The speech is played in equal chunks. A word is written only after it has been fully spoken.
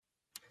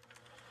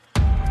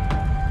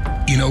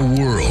In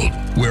a world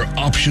where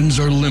options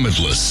are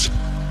limitless,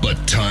 but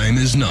time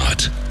is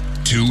not,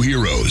 two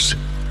heroes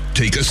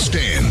take a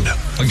stand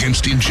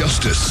against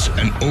injustice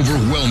and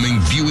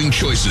overwhelming viewing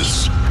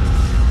choices.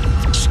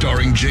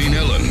 Starring Jane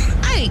Ellen.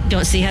 I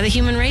don't see how the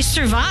human race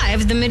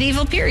survived the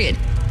medieval period.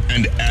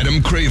 And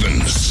Adam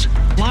Cravens.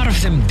 A lot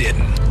of them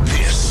didn't.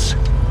 This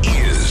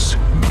is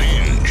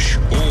Binge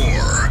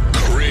or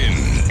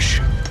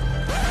Cringe.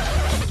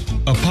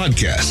 A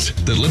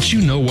podcast that lets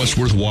you know what's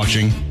worth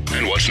watching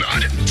and what's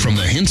not. From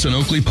the Hinson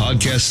Oakley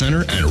Podcast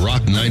Center and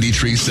Rock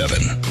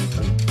 93.7.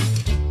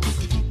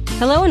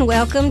 Hello and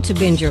welcome to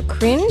Binge or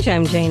Cringe.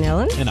 I'm Jane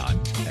Ellen. And I'm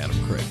Adam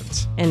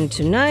Cravens. And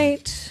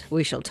tonight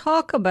we shall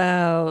talk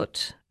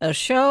about a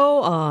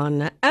show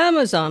on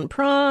Amazon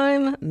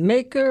Prime,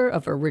 maker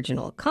of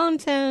original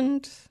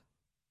content.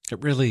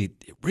 It really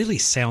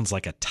sounds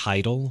like a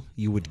title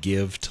you would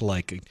give to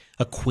like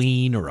a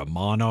queen or a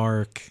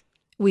monarch.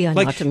 We are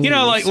like, not amused. You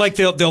know, like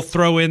they'll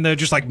throw in there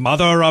just like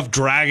Mother of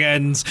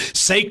Dragons,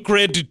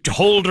 Sacred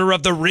Holder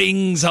of the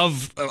Rings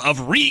of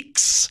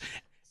Reeks,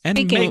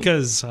 and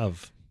Makers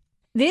of.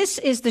 This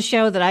is the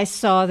show that I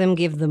saw them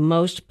give the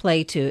most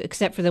play to,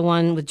 except for the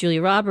one with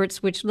Julia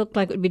Roberts, which looked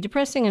like it would be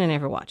depressing and I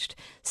never watched.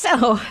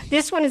 So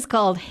this one is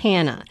called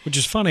Hannah. Which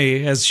is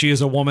funny, as she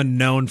is a woman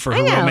known for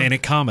her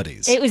romantic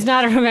comedies. It was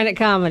not a romantic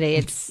comedy.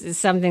 It's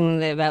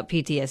something about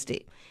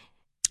PTSD.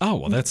 Oh,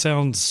 well, that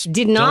sounds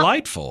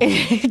delightful.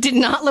 It did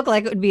not look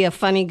like it would be a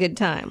funny, good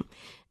time.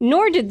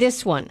 Nor did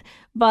this one.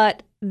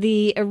 But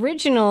the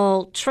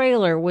original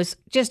trailer was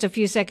just a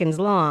few seconds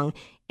long,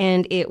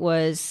 and it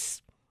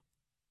was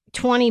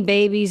 20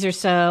 babies or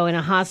so in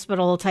a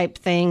hospital type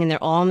thing, and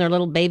they're all in their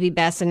little baby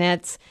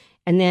bassinets,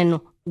 and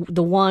then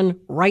the one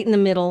right in the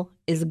middle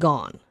is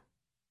gone.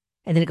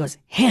 And then it goes,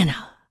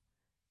 Hannah.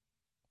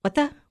 What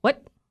the?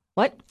 What?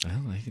 Well,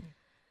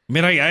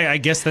 I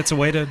guess that's a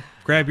way to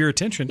grab your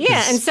attention.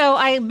 Yeah, and so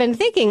I've been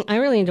thinking, I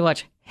really need to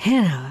watch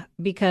Hannah,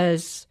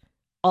 because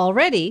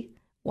already,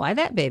 why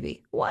that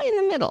baby? Why in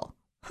the middle?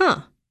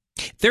 Huh.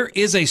 There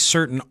is a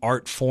certain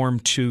art form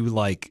to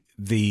like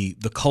the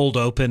cold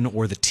open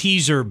or the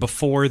teaser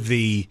before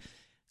the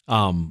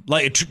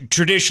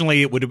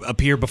traditionally it would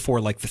appear before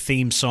like the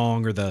theme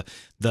song or the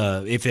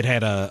if it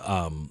had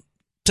a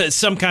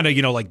some kind of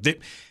like the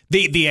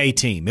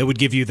A-Team, it would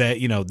give you that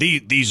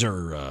these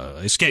are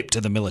escape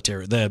to the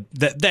military,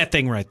 that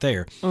thing right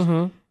there.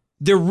 Mm-hmm.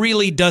 There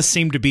really does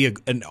seem to be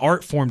an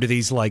art form to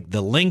these, like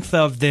the length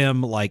of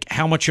them, like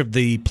how much of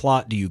the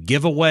plot do you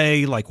give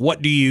away, like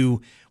what do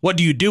you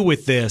do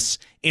with this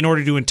in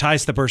order to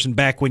entice the person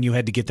back when you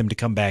had to get them to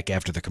come back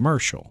after the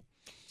commercial.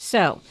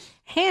 So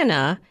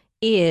Hannah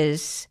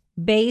is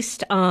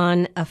based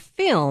on a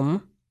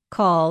film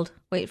called,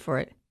 wait for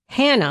it,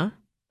 Hannah,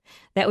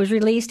 that was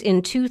released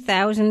in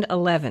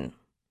 2011.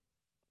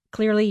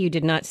 Clearly you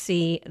did not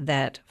see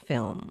that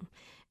film.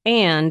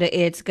 And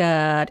it's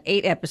got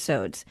 8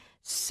 episodes.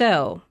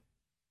 So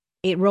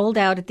it rolled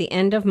out at the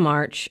end of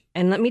March.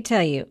 And let me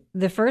tell you,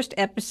 the first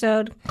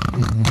episode...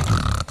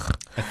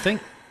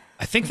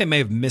 I think they may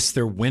have missed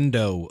their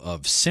window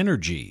of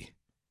synergy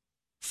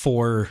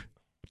for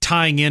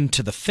tying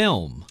into the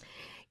film.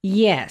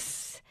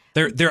 Yes.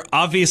 They're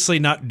obviously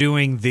not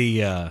doing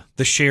the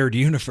shared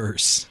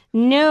universe.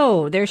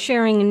 No, they're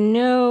sharing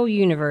no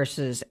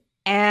universes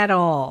at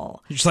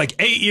all. It's like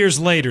 8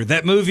 years later,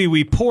 that movie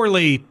we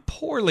poorly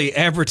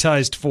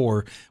advertised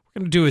for,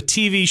 we're going to do a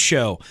TV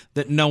show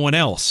that no one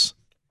else,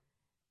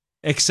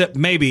 except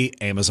maybe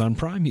Amazon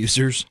Prime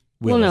users,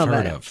 will have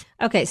heard of.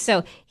 Okay,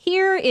 so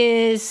here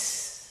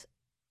is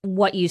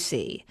what you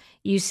see.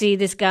 You see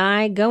this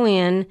guy go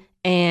in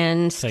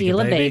and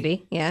steal a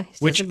baby. Yeah,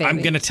 which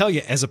I'm going to tell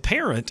you, as a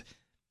parent,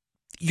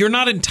 you're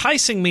not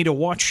enticing me to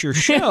watch your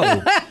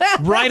show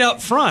right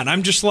up front.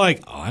 I'm just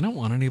like, I don't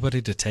want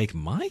anybody to take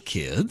my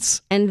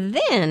kids. And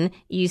then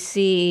you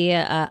see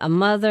a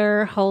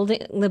mother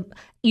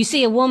you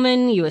see a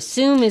woman you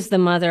assume is the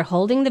mother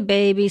holding the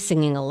baby,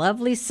 singing a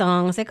lovely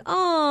song. It's like,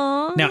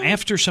 oh. Now,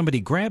 after somebody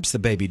grabs the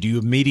baby, do you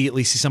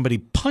immediately see somebody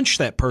punch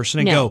that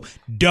person and go,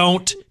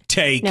 don't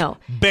take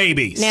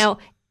babies? Now,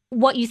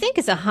 what you think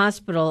is a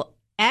hospital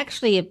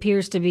actually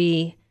appears to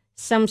be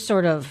some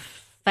sort of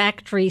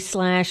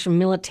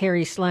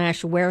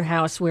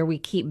factory/military/warehouse where we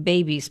keep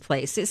babies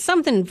place. It's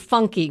something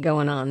funky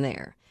going on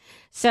there.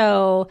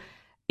 So,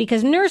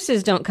 because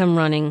nurses don't come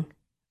running,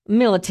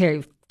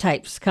 military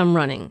types come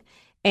running.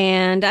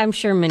 And I'm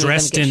sure many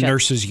dressed of them in get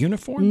nurses'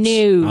 uniforms?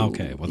 No.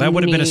 Okay, well, that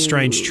would have been a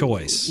strange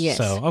choice. Yes.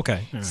 So,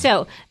 okay. Right.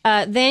 So,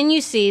 then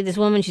you see this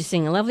woman, she's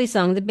singing a lovely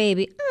song, the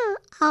baby,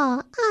 oh,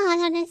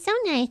 that's so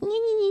nice.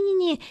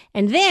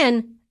 And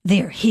then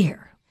they're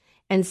here.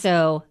 And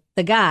so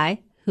the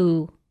guy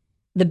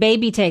the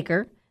baby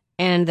taker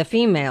and the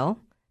female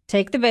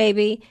take the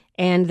baby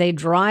and they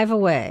drive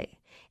away.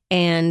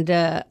 And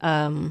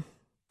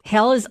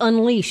hell is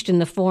unleashed in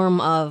the form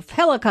of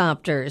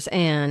helicopters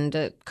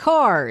and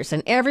cars,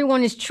 and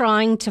everyone is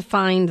trying to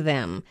find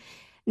them.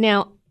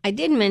 Now, I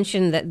did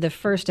mention that the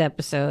first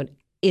episode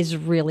is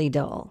really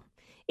dull.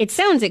 It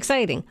sounds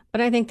exciting,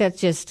 but I think that's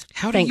just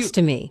thanks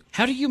to me.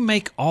 How do you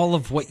make all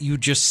of what you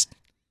just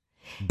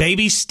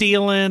baby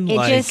stealing?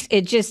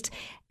 It just,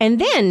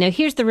 and then now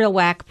here's the real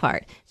whack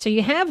part. So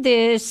you have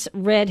this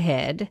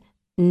redhead,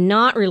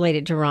 not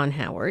related to Ron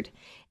Howard,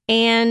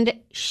 and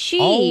she.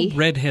 All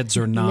redheads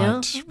are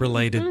not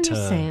related I'm to.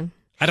 just saying.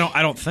 I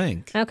don't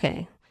think.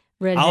 Okay.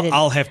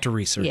 I'll have to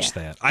research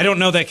that. I don't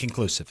know that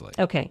conclusively.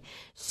 Okay.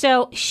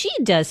 So she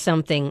does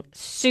something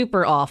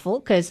super awful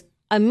because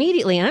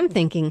immediately I'm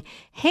thinking,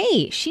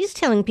 hey, she's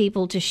telling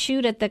people to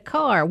shoot at the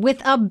car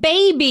with a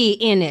baby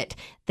in it.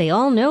 They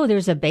all know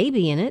there's a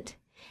baby in it.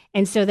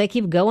 And so they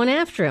keep going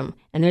after him.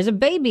 And there's a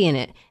baby in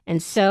it.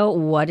 And so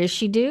what does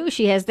she do?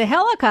 She has the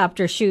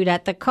helicopter shoot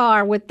at the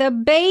car with the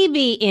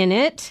baby in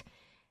it.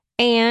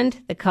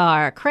 And the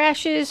car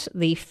crashes,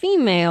 the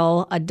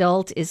female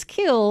adult is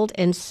killed,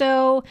 and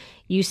so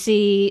you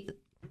see,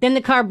 then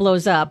the car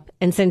blows up,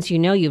 and since you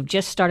know you've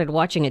just started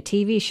watching a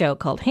TV show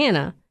called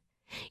Hannah,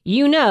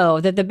 you know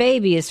that the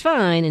baby is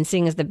fine, and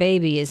seeing as the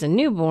baby is a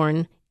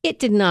newborn, it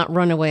did not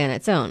run away on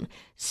its own.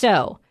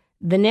 So,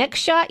 the next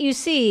shot you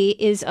see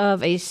is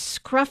of a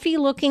scruffy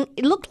looking,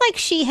 it looked like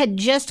she had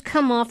just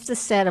come off the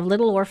set of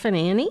Little Orphan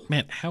Annie.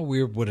 Man, how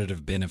weird would it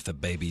have been if the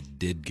baby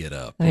did get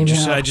up? I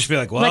know. I just feel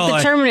like, well,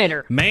 like the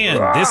Terminator.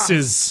 This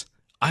is,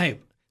 I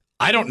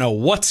don't know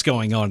what's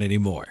going on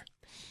anymore.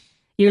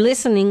 You're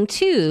listening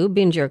to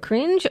Binge or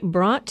Cringe,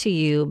 brought to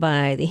you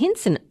by the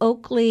Hinson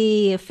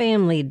Oakley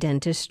Family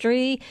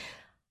Dentistry,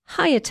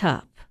 high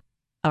atop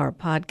our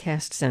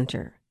podcast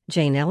center.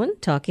 Jane Ellen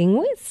talking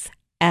with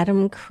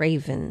Adam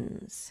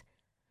Cravens.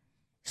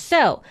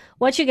 So,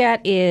 what you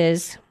got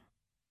is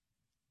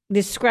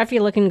this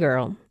scruffy-looking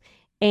girl,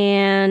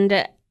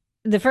 and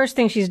the first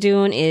thing she's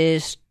doing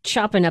is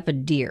chopping up a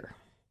deer.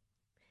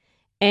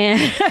 And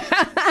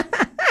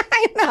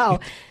I know.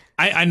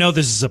 I know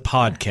this is a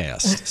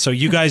podcast, so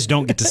you guys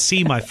don't get to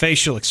see my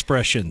facial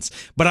expressions,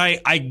 but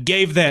I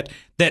gave that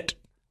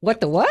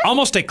What the what?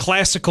 almost a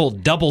classical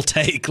double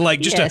take, like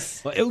just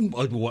Yes.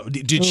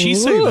 did she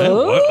say that?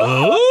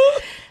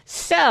 What?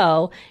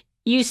 So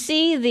you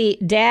see the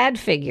dad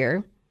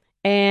figure,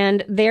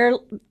 and they've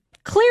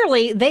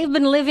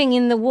been living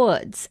in the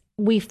woods,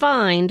 we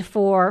find,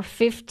 for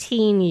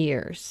 15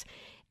 years.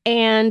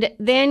 And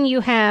then you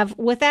have,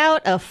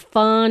 without a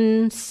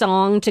fun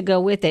song to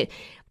go with it,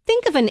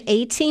 think of an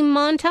A-Team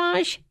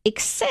montage,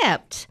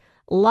 except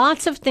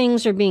lots of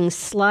things are being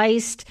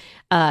sliced.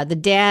 The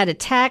dad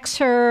attacks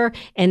her,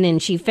 and then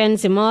she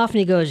fends him off, and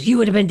he goes, "You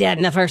would have been dead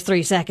in the first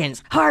 3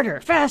 seconds.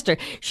 Harder, faster."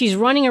 She's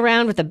running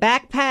around with a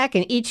backpack,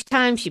 and each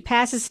time she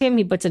passes him,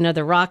 he puts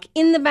another rock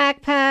in the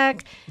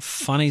backpack.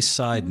 Funny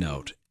side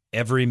note,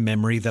 every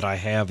memory that I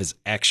have is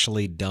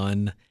actually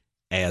done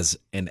as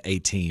an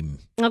A-Team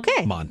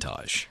Okay.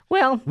 montage.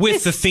 Well,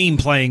 With the theme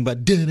playing,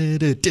 but no,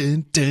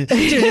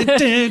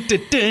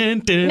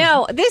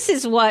 this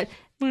is what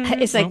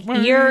it's like.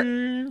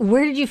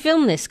 Where did you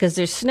film this? Because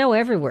there's snow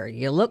everywhere.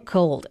 You look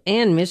cold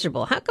and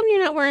miserable. How come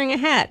you're not wearing a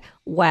hat?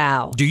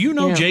 Wow. Do you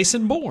know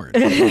Jason Bourne?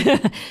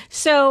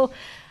 So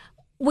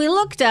we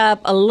looked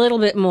up a little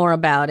bit more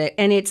about it,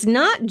 and it's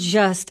not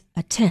just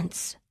a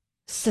tense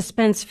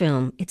suspense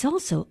film. It's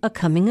also a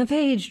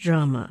coming-of-age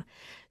drama.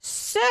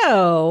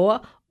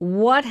 So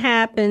what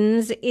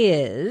happens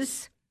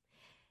is,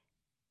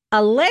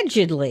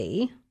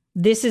 allegedly,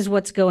 this is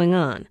what's going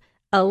on.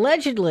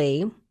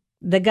 Allegedly,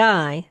 the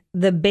guy,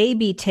 the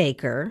baby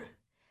taker,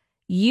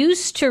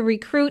 used to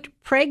recruit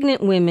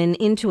pregnant women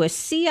into a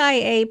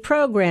CIA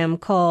program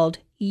called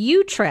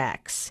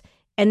U-Trax.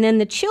 And then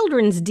the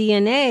children's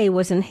DNA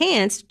was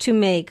enhanced to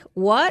make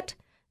what?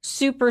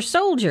 Super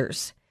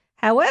soldiers.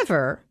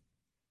 However,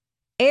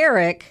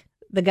 Eric,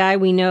 the guy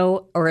we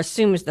know or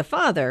assume is the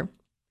father,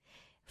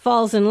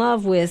 falls in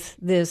love with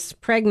this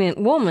pregnant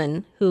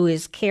woman who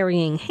is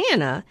carrying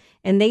Hannah,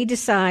 and they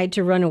decide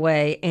to run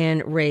away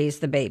and raise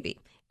the baby.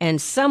 And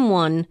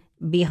someone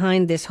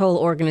behind this whole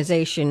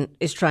organization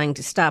is trying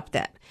to stop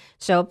that.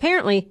 So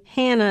apparently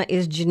Hannah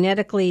is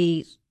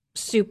genetically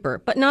super,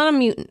 but not a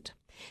mutant.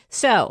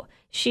 So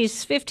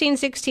she's 15,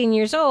 16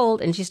 years old,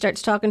 and she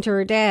starts talking to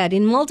her dad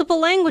in multiple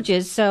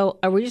languages. So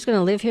are we just going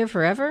to live here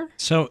forever?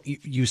 So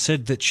you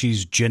said that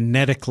she's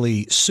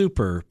genetically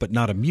super, but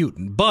not a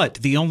mutant. But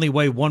the only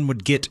way one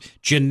would get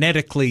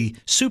genetically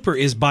super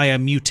is by a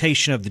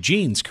mutation of the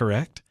genes,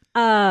 correct?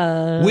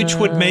 Which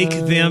would make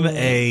them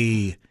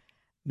a...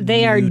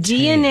 They are mutant.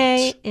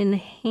 DNA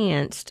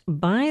enhanced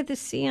by the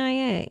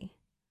CIA.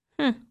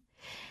 Huh.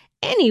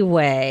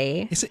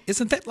 Anyway,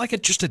 Isn't that like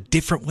just a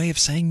different way of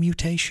saying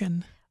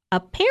mutation?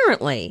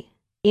 apparently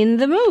in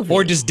the movie.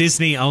 Or does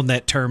Disney own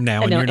that term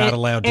now and you're not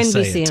allowed to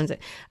say NBC it? owns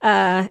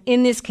it.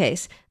 In this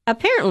case,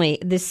 apparently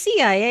the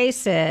CIA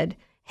said,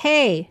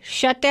 hey,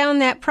 shut down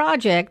that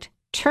project,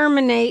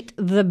 terminate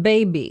the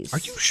babies. Are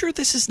you sure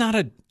this is not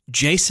a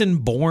Jason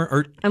Bourne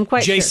or I'm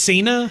quite sure.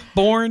 Jasina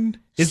Bourne?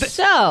 Is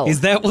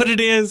that what it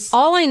is?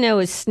 All I know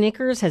is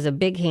Snickers has a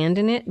big hand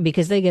in it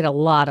because they get a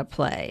lot of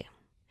play.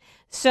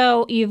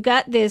 So you've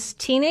got this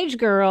teenage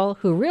girl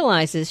who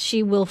realizes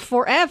she will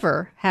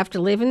forever have to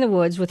live in the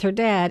woods with her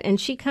dad,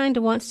 and she kind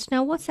of wants to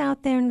know what's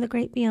out there in the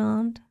great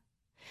beyond.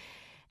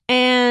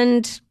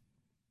 And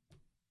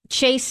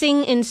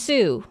chasing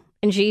ensue,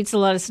 and she eats a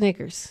lot of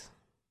Snickers.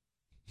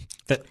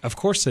 That, of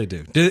course they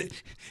do.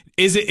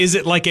 Is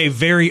it like a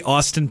very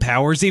Austin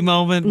Powersy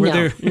moment?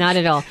 Where No, not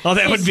at all. Oh,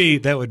 that would be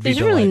There's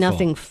delightful. really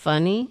nothing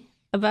funny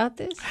about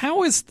this.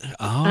 How is?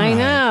 Oh, I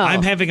know.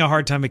 I'm having a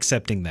hard time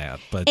accepting that.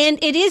 But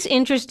And it is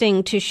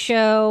interesting to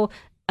show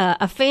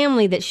a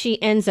family that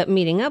she ends up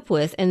meeting up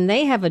with, and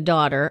they have a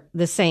daughter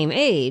the same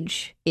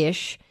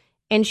age-ish,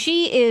 and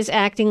she is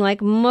acting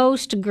like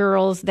most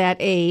girls that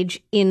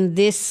age in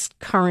this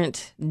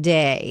current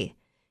day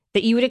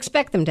that you would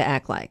expect them to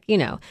act like. You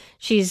know,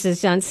 she's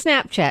on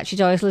Snapchat.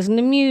 She's always listening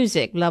to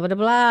music, blah, blah,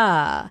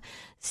 blah.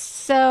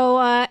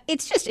 So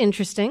it's just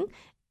interesting.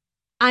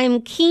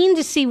 I'm keen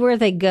to see where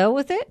they go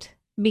with it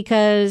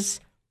because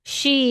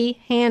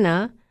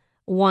Hannah,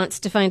 wants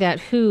to find out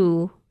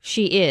who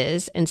she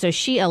is. And so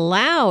she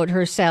allowed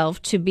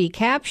herself to be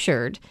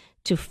captured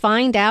to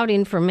find out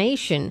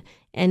information.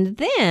 And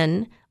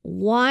then,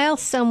 while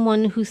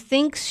someone who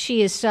thinks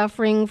she is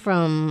suffering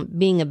from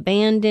being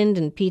abandoned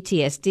and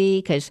PTSD,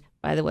 because,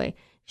 by the way,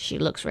 she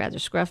looks rather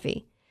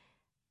scruffy,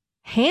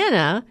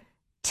 Hannah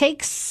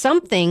takes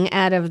something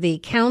out of the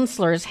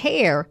counselor's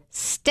hair,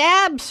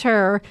 stabs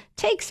her,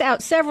 takes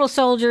out several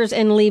soldiers,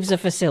 and leaves a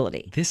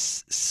facility.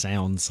 this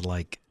sounds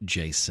like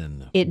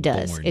Jason. It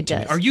does. Bourne It to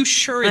me. does. Are you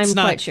sure it's I'm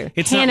not? quite sure.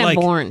 It's Hannah not like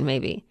Bourne,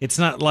 maybe. It's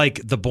not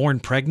like the Bourne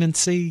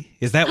pregnancy.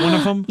 Is that one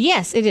of them?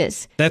 Yes, it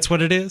is. That's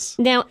what it is.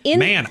 Now,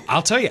 Man,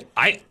 I'll tell you,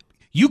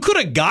 you could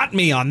have got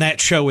me on that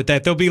show with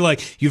that. They'll be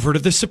like, "You've heard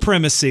of the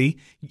Supremacy,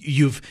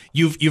 you've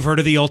heard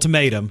of the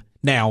Ultimatum,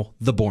 now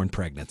the Bourne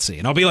pregnancy,"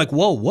 and I'll be like,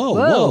 "Whoa, what?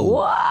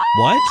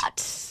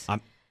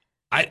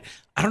 I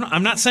don't know.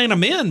 I'm not saying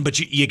I'm in, but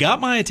you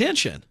got my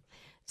attention."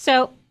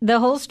 So the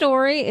whole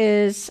story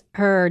is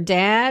her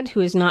dad,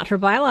 who is not her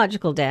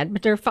biological dad,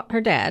 but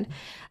her dad.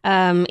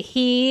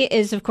 He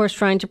is, of course,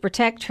 trying to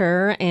protect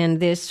her, and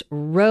this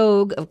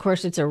rogue, of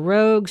course, it's a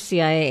rogue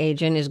CIA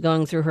agent, is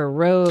going through her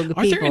rogue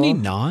people. Are there any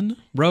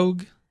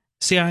non-rogue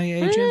CIA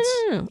agents?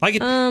 know. Like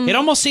it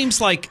almost seems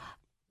like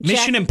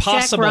Mission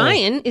Impossible. Jack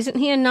Ryan, isn't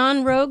he a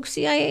non-rogue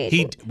CIA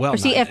agent? Well, or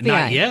is he not, FBI?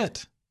 not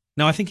yet.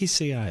 No, I think he's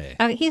CIA.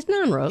 He's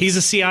non-rogue. He's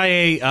a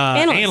CIA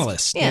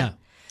analyst. Yeah.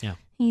 Yeah.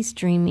 He's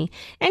dreamy.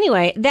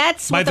 Anyway,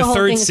 that's By what the the whole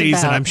third thing is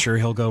season, about. I'm sure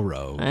he'll go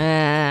rogue.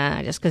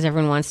 Just because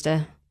everyone wants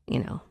to,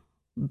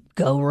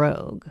 go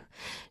rogue.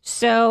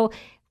 So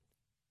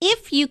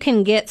if you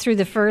can get through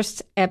the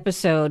first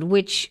episode,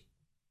 which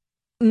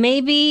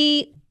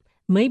maybe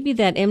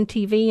that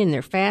MTV and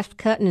their fast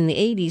cutting in the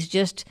 80s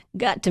just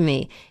got to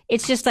me.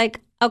 It's just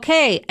like,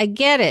 okay, I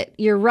get it.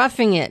 You're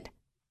roughing it.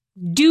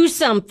 Do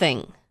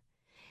something.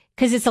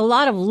 Because it's a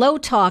lot of low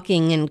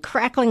talking and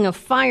crackling of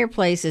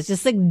fireplaces.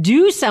 Just like,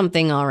 do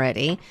something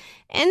already.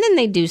 And then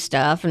they do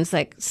stuff, and it's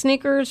like,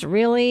 Snickers,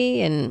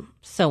 really? And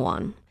so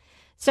on.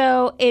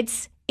 So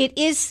it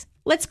is,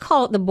 let's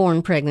call it the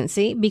Bourne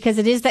pregnancy, because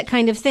it is that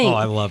kind of thing. Oh,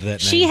 I love that name.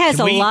 She has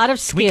a lot of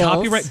skills. Can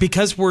we copyright?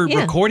 Because we're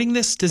recording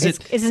this, do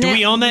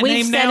we own that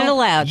we've name now? We've said it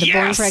aloud, the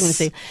Bourne Yes!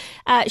 pregnancy.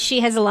 She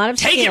has a lot of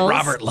skills. Take it,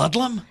 Robert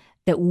Ludlum.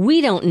 That we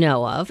don't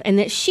know of and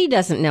that she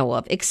doesn't know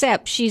of,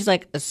 except she's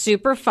like a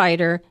super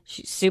fighter.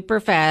 She's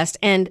super fast,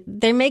 and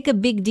they make a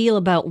big deal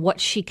about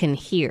what she can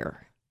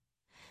hear.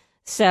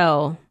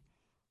 So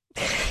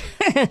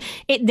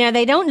now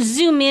they don't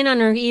zoom in on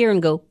her ear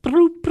and go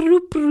broop,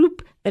 broop,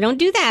 broop. They don't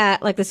do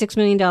that like the $6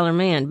 Million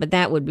Man, but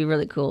that would be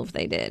really cool if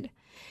they did.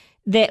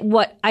 That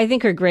what I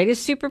think her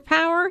greatest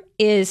superpower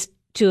is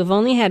to have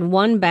only had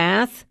one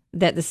bath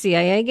that the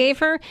CIA gave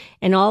her,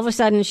 and all of a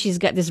sudden she's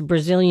got this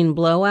Brazilian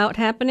blowout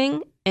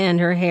happening,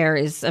 and her hair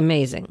is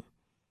amazing.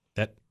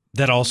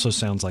 That also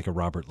sounds like a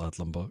Robert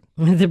Ludlum book.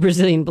 The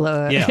Brazilian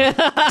blowout. Yeah.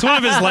 It's one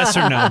of his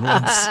lesser known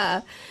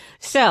ones.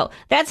 So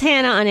that's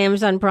Hannah on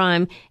Amazon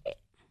Prime.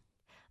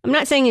 I'm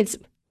not saying it's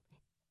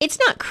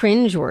not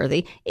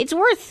cringeworthy. It's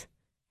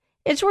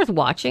worth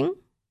watching.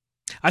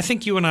 I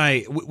think you and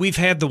I, we've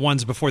had the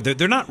ones before.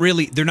 They're not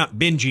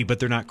bingy, but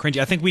they're not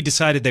cringy. I think we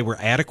decided they were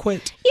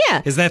adequate.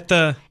 Yeah. Is that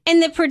the...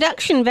 And the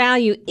production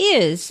value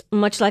is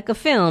much like a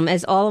film,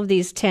 as all of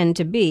these tend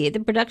to be.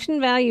 The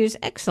production value is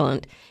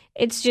excellent.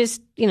 It's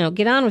just,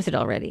 get on with it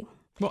already.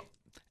 Well,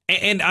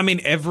 and I mean,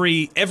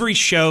 every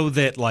show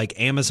that like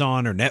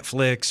Amazon or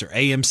Netflix or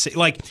AMC,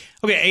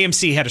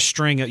 AMC had a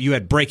string of, you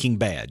had Breaking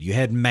Bad, you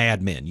had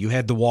Mad Men, you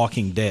had The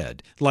Walking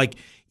Dead. Like,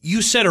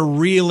 you set a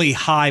really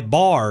high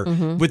bar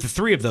with the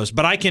three of those,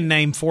 but I can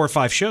name 4 or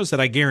 5 shows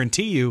that I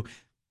guarantee you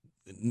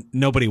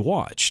nobody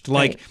watched.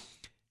 Like,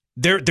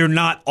 they're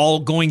not all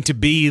going to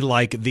be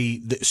like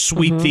the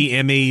sweep the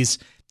Emmys.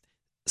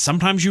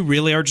 Sometimes you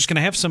really are just going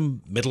to have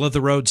some middle of the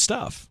road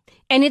stuff.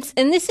 And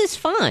this is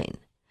fine.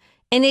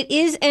 And it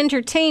is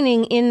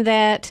entertaining in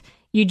that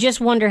you just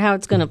wonder how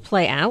it's going to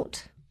play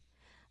out.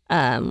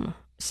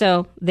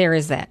 So there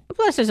is that.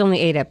 Plus there's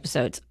only 8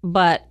 episodes,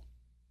 but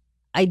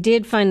I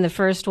did find the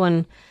first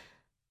one,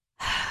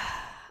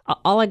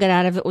 All I got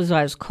out of it was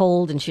I was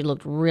cold and she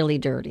looked really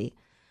dirty.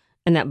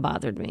 And that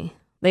bothered me.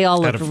 They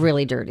all looked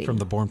really dirty. From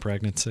the Born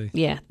Pregnancy?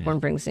 Yeah,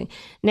 Born Pregnancy.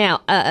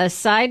 Now, a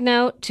side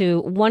note to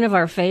one of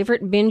our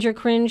favorite Binge or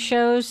Cringe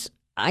shows.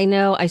 I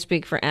know I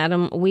speak for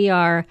Adam. We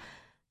are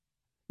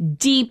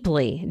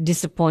deeply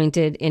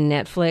disappointed in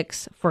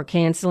Netflix for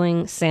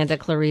canceling Santa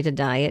Clarita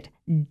Diet.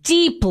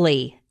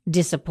 Deeply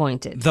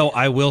disappointed. Though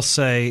I will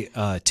say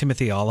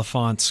Timothy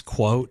Oliphant's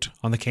quote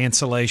on the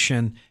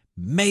cancellation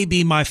may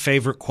be my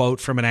favorite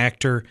quote from an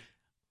actor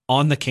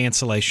on the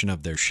cancellation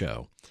of their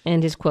show.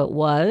 And his quote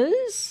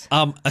was?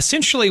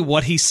 Essentially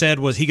what he said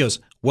was, he goes,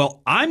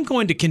 well, I'm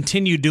going to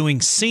continue doing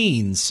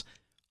scenes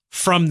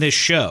from this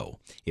show.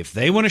 If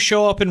they want to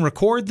show up and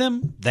record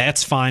them,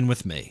 that's fine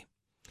with me.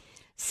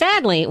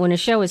 Sadly, when a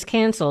show is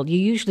canceled, you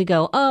usually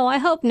go, oh, I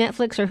hope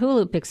Netflix or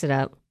Hulu picks it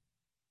up.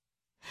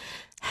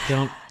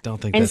 Don't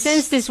think and that's...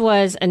 since this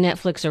was a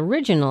Netflix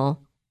original,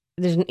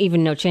 there's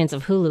even no chance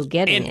of Hulu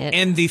getting it.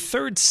 And the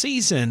third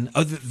season,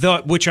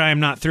 which I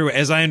am not through,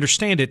 as I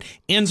understand it,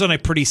 ends on a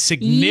pretty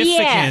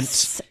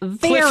significant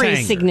very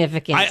cliffhanger.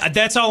 Significant.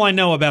 That's all I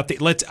know about the.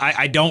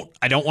 I don't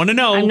want to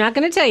know. I'm not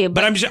going to tell you,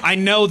 but I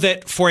know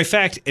that for a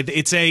fact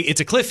it's a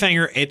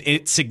cliffhanger.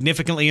 It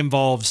significantly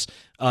involves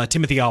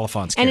Timothy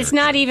Oliphant's character. And it's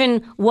not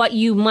even what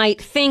you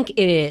might think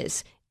it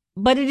is,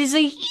 but it is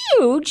a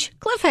huge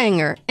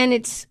cliffhanger, and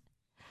it's.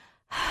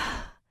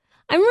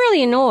 I'm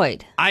really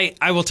annoyed. I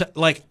will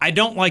I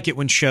don't like it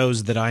when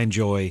shows that I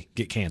enjoy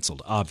get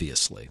canceled,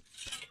 obviously.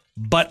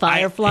 But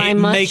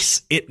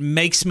it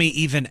makes me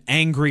even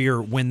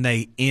angrier when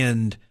they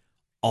end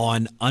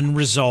on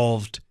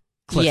unresolved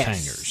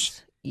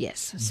cliffhangers.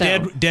 Yes.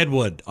 So.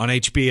 Deadwood on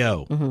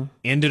HBO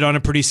ended on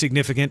a pretty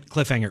significant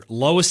cliffhanger.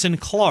 Lois and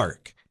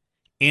Clark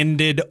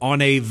ended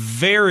on a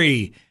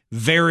very,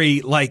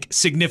 very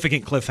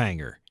significant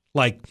cliffhanger.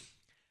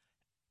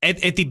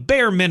 At the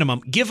bare minimum,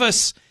 give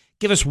us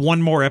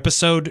one more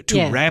episode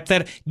to wrap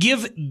that.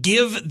 Give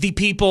the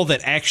people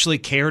that actually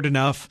cared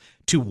enough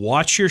to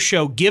watch your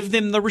show, give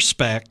them the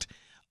respect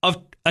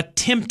of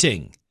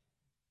attempting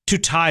to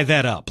tie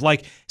that up.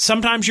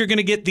 Sometimes you're going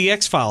to get the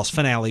X-Files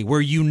finale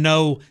where you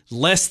know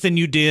less than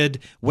you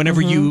did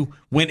whenever you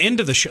went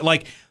into the show.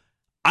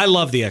 I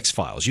love the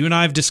X-Files. You and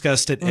I have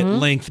discussed it at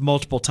length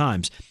multiple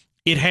times.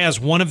 It has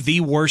one of the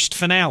worst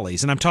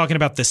finales, and I'm talking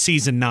about the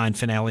season 9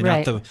 finale,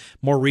 not the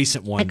more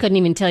recent one. I couldn't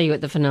even tell you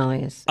what the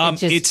finale is.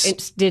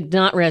 It did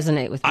not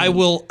resonate with me. I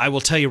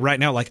will tell you right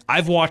now.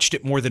 I've watched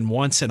it more than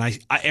once, and I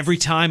every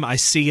time I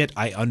see it,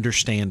 I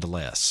understand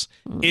less.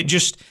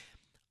 It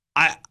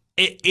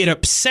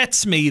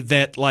upsets me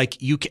that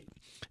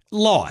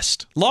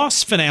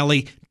Lost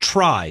finale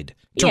tried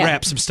to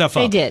wrap some stuff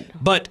up. They did,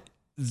 but.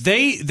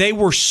 They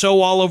were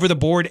so all over the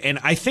board, and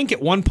I think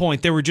at one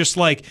point they were just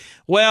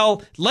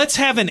well, let's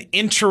have an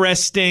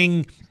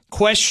interesting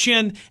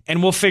question,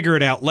 and we'll figure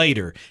it out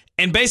later.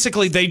 And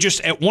basically,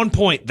 at one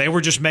point, they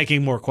were just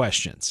making more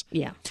questions.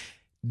 Yeah.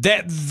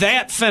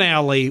 That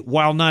finale,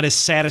 while not as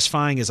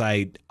satisfying as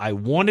I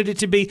wanted it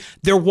to be,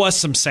 there was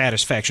some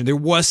satisfaction. There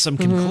was some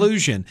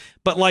conclusion.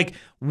 But,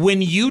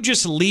 when you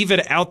just leave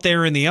it out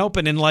there in the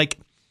open and,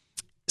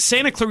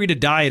 Santa Clarita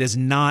Diet is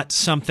not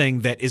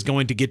something that is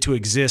going to get to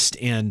exist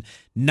in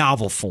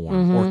novel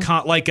form or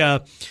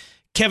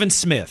Kevin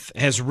Smith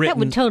has written. That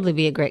would totally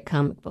be a great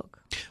comic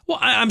book. Well,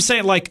 I'm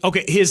saying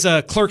his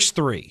Clerks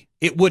 3.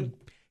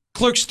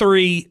 Clerks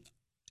 3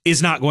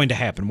 is not going to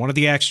happen. One of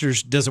the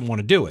actors doesn't want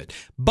to do it,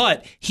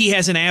 but he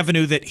has an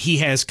avenue that he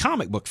has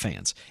comic book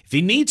fans. If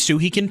he needs to,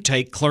 he can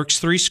take Clerks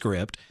 3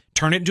 script,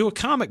 turn it into a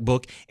comic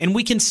book, and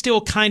we can still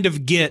kind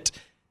of get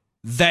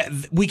that.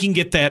 We can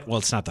get that. Well,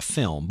 it's not the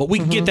film, but we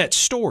can get that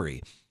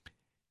story.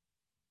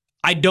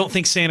 I don't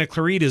think Santa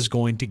Clarita is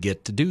going to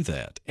get to do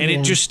that, and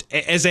it just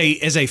as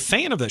a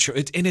fan of that show,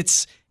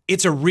 it's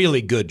a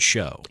really good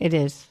show. It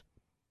is.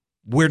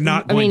 We're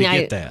not going to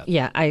get that.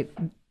 Yeah, I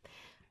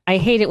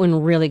hate it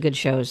when really good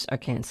shows are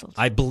canceled.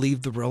 I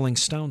believe the Rolling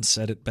Stones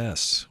said it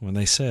best when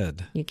they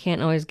said, you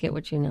can't always get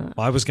what you know.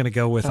 Well, I was going to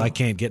go with I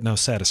can't get no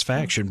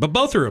satisfaction, but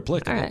both are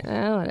applicable. All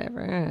right,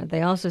 whatever. All right.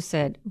 They also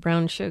said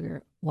brown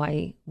sugar. Why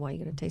you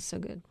gonna taste so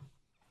good?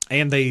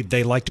 And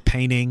they liked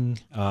painting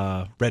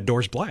red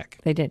doors black.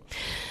 They did.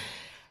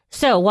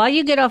 So while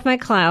you get off my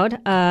cloud,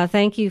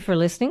 thank you for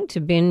listening to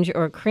Binge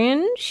or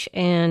Cringe.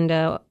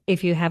 And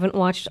if you haven't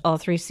watched all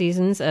 3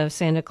 seasons of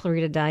Santa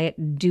Clarita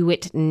Diet, do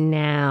it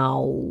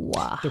now.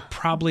 They're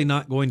probably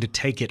not going to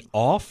take it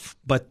off,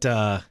 but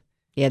they're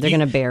going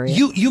to bury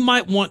it. You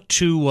might want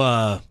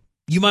to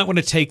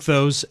take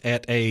those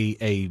at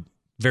a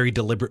very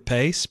deliberate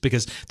pace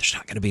because there's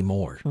not going to be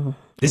more.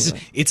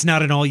 It's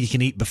not an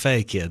all-you-can-eat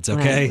buffet, kids,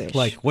 okay?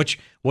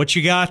 What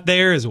you got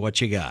there is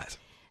what you got.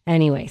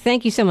 Anyway,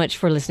 thank you so much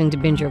for listening to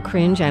Binge or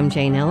Cringe. I'm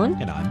Jane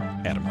Ellen. And I'm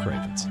Adam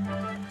Cravens.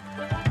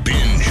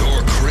 Binge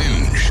or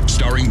Cringe,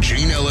 starring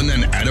Jane Ellen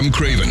and Adam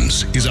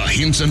Cravens, is a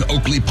Hinson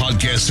Oakley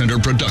Podcast Center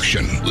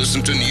production.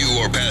 Listen to new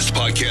or past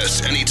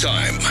podcasts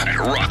anytime at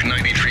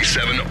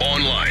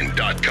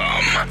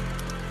rock937online.com.